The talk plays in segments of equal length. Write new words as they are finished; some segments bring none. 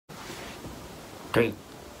3,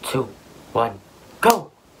 2, 1,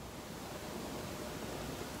 go!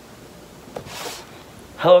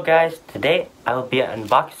 Hello guys, today I will be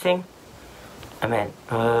unboxing,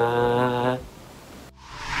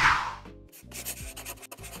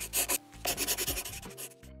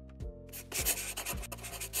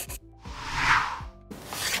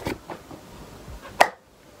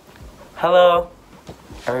 Hello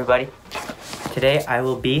everybody, today I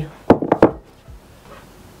will be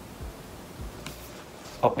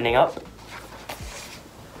opening up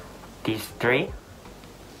these 3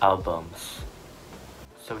 albums.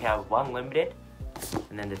 So we have 1 limited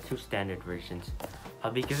and then the 2 standard versions.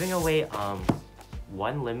 I'll be giving away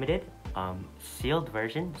 1 limited sealed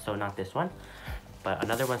version, so not this one, but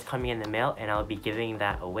another one's coming in the mail and I'll be giving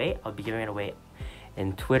that away. I'll be giving it away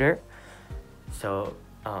in Twitter. So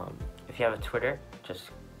if you have a Twitter,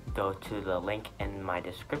 just go to the link in my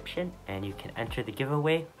description and you can enter the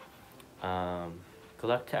giveaway. Good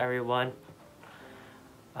luck to everyone.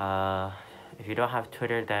 If you don't have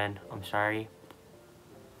Twitter, then I'm sorry,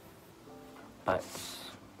 but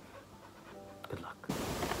good luck.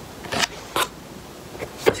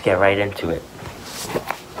 Let's get right into it.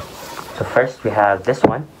 So first we have this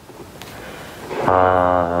one.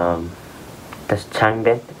 This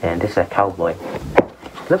Changbin, and this is a cowboy.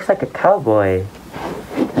 Looks like a cowboy.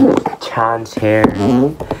 Chan's hair.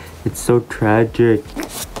 It's so tragic.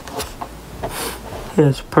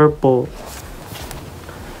 It's purple.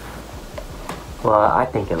 Well, I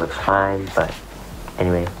think it looks fine, but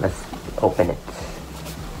anyway, let's open it.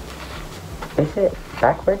 Is it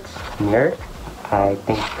backwards? Mirrored? I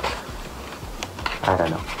don't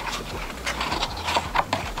know.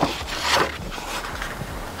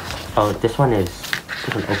 Oh, this one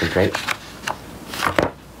opens, right?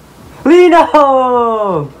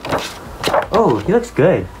 Miroh! Oh, he looks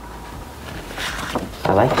good.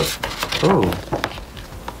 I like it. Oh.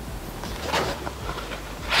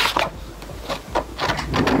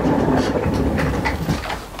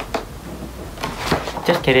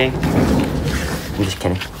 Just kidding. I'm just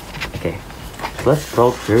kidding. Okay. Let's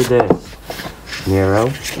roll through this. Miroh.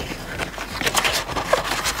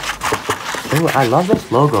 Oh, I love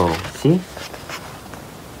this logo. See?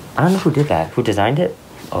 I don't know who did that. Who designed it?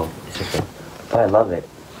 Oh, it's okay. Oh, I love it.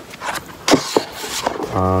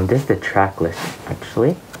 This is the track list,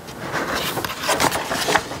 actually.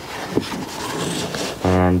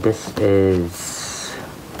 And this is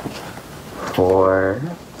 4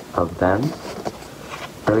 of them.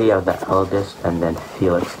 3 of the eldest, and then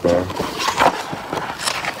Felix there. I'm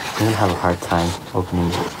gonna have a hard time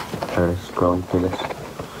opening or scrolling through this.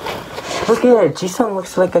 Look at it! Jisung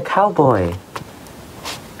looks like a cowboy.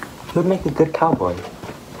 He would make a good cowboy.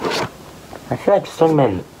 I feel like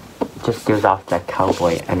Sungmin just gives off that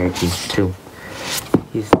cowboy energy too.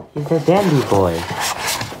 He's a dandy boy.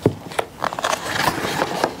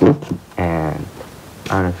 And I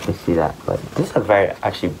don't know if you can see that, but this is a very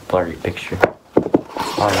actually blurry picture.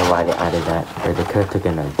 I don't know why they added that, or they could have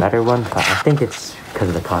taken a better one, but I think it's because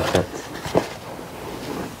of the concept.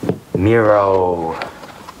 Miroh.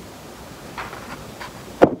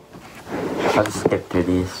 I'll just skip through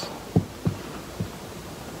these.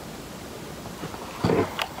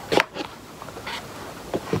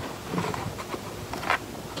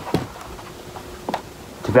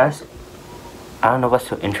 To be honest, I don't know what's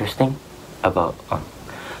so interesting about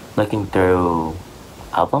looking through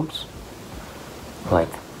albums,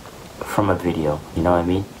 like from a video, you know what I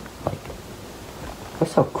mean? Like,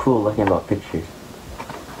 what's so cool looking about pictures?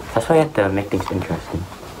 That's why you have to make things interesting.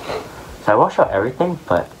 So I won't show everything,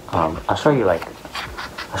 but I'll show you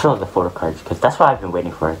the photo cards, because that's what I've been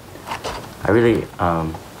waiting for. I really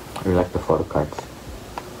like the photo cards.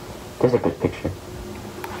 There's a good picture.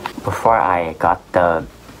 Before I got the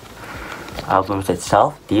albums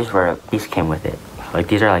itself, these came with it. Like,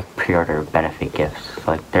 these are like pre-order benefit gifts.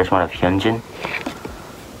 So, like, there's one of Hyunjin,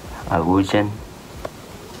 Woojin,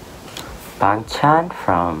 Bangchan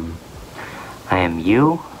from I Am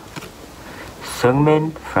You,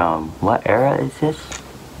 Sungmin from what era is this?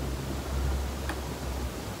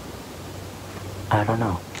 I don't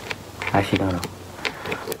know. I actually don't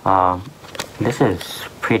know. This is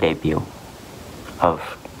pre-debut of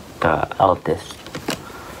the eldest.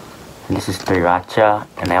 And this is Sriracha,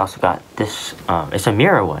 and I also got this, it's a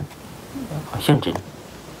Miroh one. Hyunjin.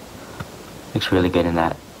 Looks really good in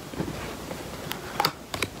that.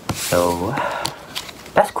 So,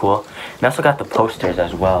 that's cool. And I also got the posters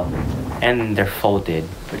as well. And they're folded,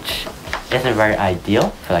 which isn't very ideal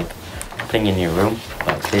for like putting in your room,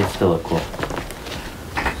 but they still look cool.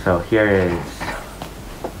 So here is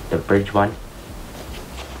the bridge one.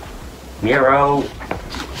 Miroh.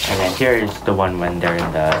 And then here is the one when they're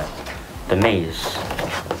in the maze.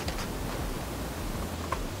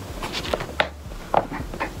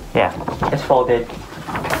 Yeah, it's folded.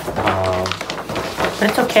 But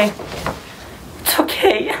it's okay. It's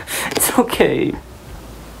okay. It's okay.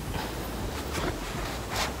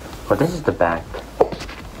 Well, this is the back.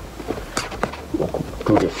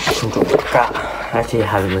 Actually, I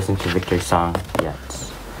haven't listened to Victor's song yet.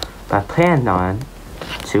 But I plan on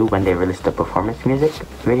to when they release the performance music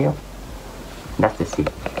video. That's the seat.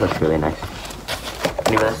 It looks really nice.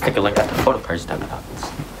 Anyway, let's take a look at the photo cards that we got.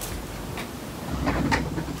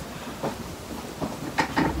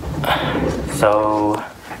 So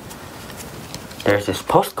there's this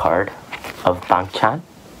postcard of Bangchan.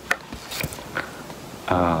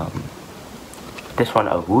 This one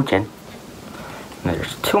of Woojin. And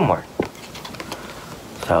there's two more.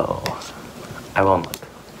 So I won't look.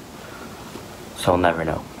 So I'll never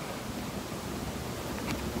know.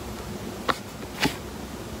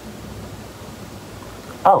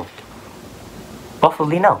 Oh, both of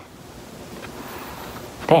Lino.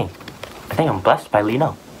 Dang, I think I'm blessed by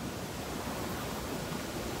Lino.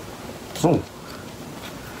 Ooh,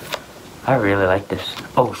 I really like this.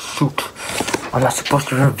 Oh shoot, I'm not supposed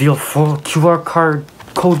to reveal full QR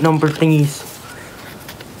code number thingies.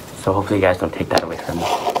 So hopefully you guys don't take that away from me.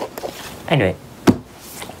 Anyway,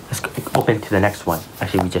 let's go open to the next one.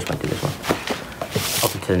 Actually, we just went to this one.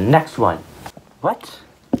 Open to the next one. What?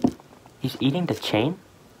 He's eating the chain?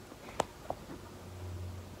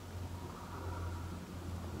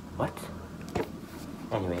 What?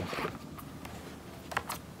 Anyway.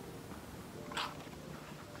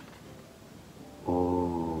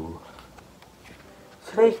 Ooh.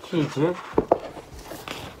 Stray Kids. Are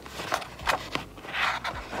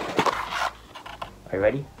you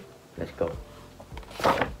ready? Let's go.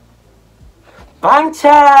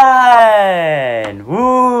 Bangchan!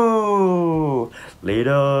 Woo!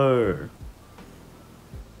 Later.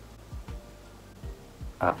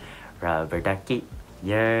 Rubber ducky,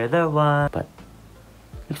 you're the one. But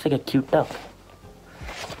looks like a cute duck.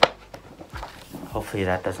 Hopefully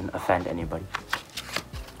that doesn't offend anybody.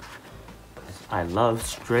 Because I love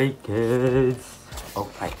Stray Kids. Oh,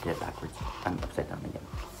 I did it backwards. I'm upside down again.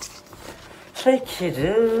 Stray Kids.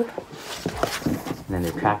 And then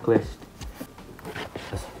the track list.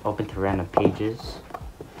 Just open to random pages.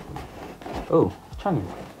 Oh, Changin.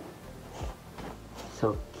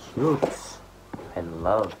 So cute. I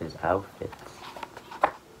love his outfits.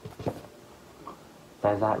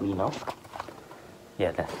 Is that Lino?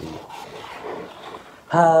 Yeah, that's Lino.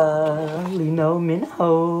 Lino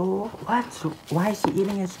Minho. What? Why is he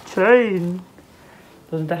eating his chain?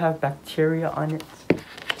 Doesn't that have bacteria on it?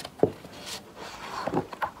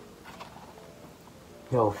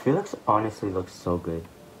 Yo, Felix honestly looks so good.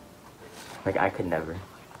 Like, I could never.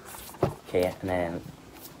 Okay, and then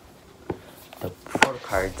the photo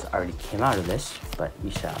cards already came out of this, but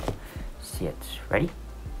we shall see it. Ready?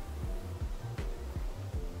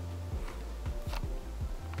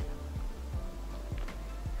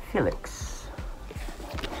 Felix.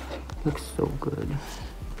 Looks so good.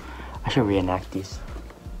 I should reenact these.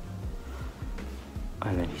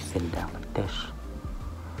 And then he's sitting down like this.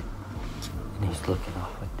 And he's looking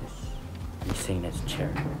off like this. And he's sitting in his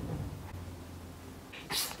chair.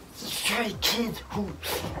 Stray Kids who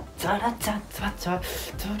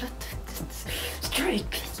Stray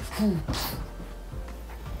Kids who.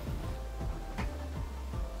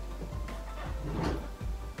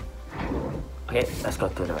 Okay, let's go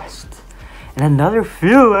through the rest. And another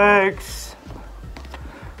Felix.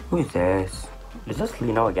 Who is this? Is this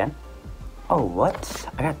Lino again? Oh, what?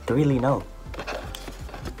 I got 3 Lino.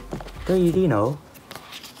 3 Lino.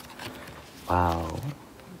 Wow.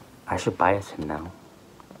 I should bias him now.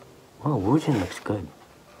 Oh, Woojin looks good.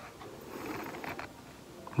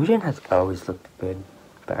 Woojin has always looked good,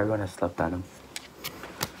 but everyone has slept on him.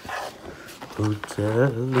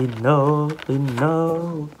 Woojin, Lino,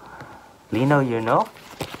 Lino. Lino, you know?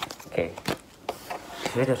 Okay.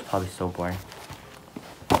 This video is probably so boring.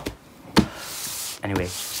 Anyway,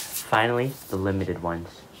 finally, the limited ones.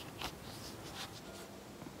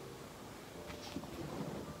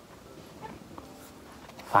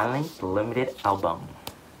 Finally, the limited album.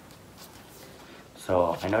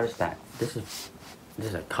 So I noticed that this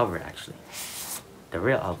is a cover actually. The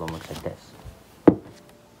real album looks like this,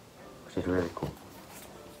 which is really cool.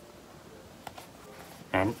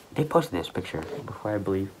 And they posted this picture before, I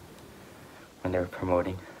believe, when they were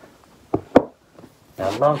promoting. And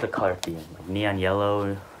I love the color theme, like neon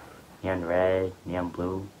yellow, neon red, neon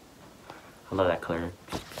blue. I love that color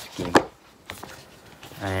scheme.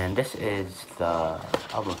 And this is the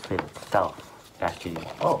album fit itself.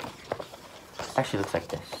 Oh, it actually looks like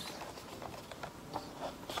this.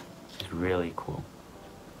 It's really cool.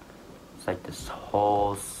 It's like this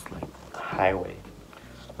whole like highway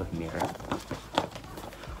of Miroh.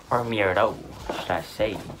 Or Miroh, should I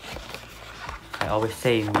say. I always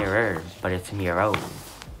say mirror, but it's Miroh.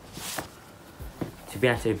 To be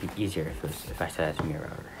honest, it would be easier if I said it's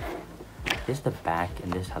Miroh. This is the back,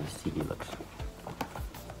 and this is how the CD looks.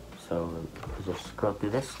 So, just scroll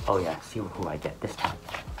through this. Oh yeah, see who I get this time.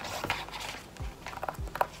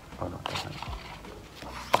 Oh no, that's not.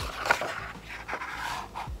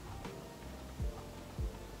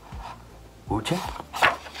 Woojin?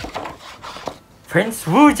 Prince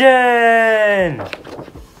Woojin!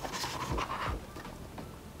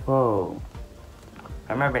 Whoa.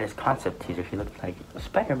 I remember in his concept teaser, he looked like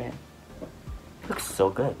Spider-Man. He looks so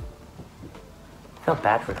good. I feel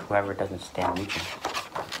bad for whoever doesn't stand Woojin.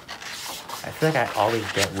 I feel like I always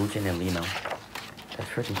get Woojin and Lino. That's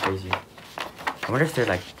freaking crazy. I wonder if there's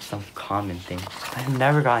like some common thing. I've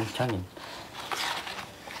never gotten Chungin.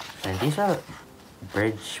 And these are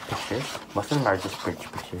bridge pictures. Most of them are just bridge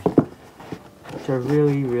pictures. Which are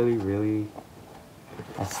really, really, really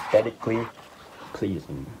aesthetically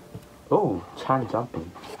pleasing. Oh, Chan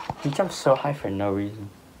jumping. He jumps so high for no reason.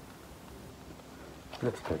 He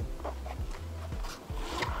looks good.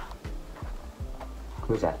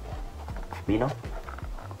 Who's that? Lino?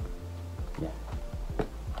 Yeah.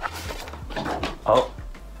 Oh.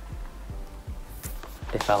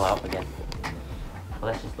 They fell out again.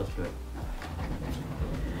 Well, let's just look through it.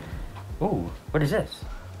 Ooh, what is this?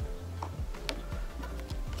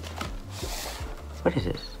 What is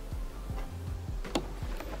this?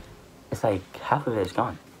 It's like half of it is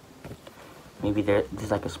gone. Maybe this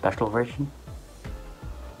is like a special version?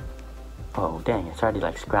 Oh dang, it's already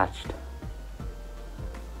like scratched.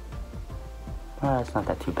 Well, it's not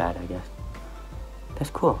that too bad, I guess. That's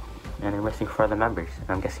cool. And they're missing 4 other members. And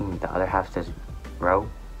I'm guessing the other half says Miroh.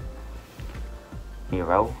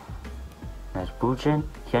 There's Woojin,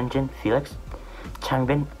 Hyunjin, Felix,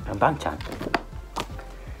 Changbin, and Bangchan.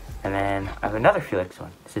 And then I have another Felix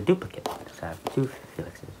one. It's a duplicate. So I have 2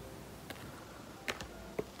 Felixes.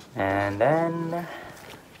 And then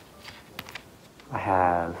I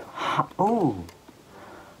have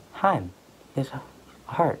Han. There's a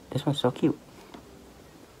heart. This one's so cute.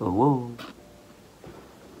 Whoa.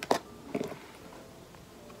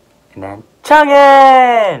 And then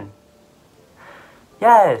Chungin!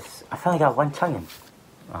 Yes! I finally got 1 Chungin.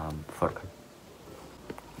 Photo card.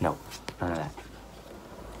 No, none of that.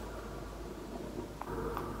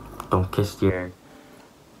 Don't kiss your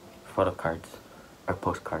photo cards. Or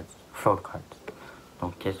postcards. Photo cards.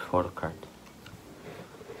 Don't kiss photo cards.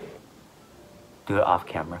 Do it off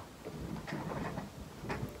camera.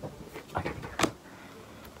 Okay.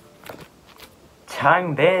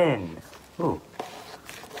 Changbin! Ooh.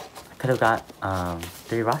 I could have got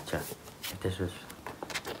 3 Racha if this was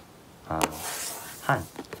Han.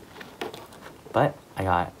 But I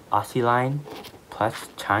got Aussie Line plus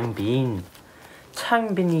Changbin.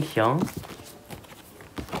 Changbin이 형.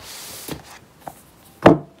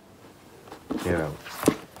 Miroh.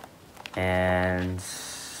 And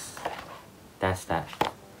that's that.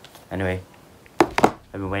 Anyway,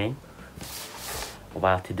 I've been waiting a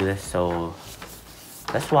while to do this, so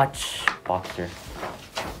let's watch Boxer.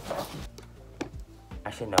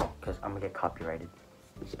 Actually no, because I'm gonna get copyrighted.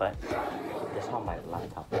 But this is how my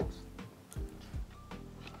laptop looks.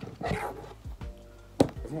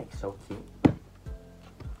 Isn't it so cute?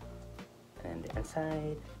 And the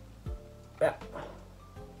inside. Yeah.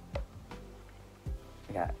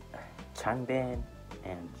 I got Changbin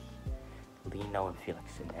and Lino and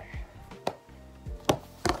Felix in there. Do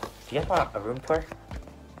you guys want a room tour?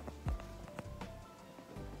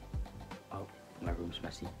 Oh, my room's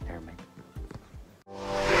messy. Never mind.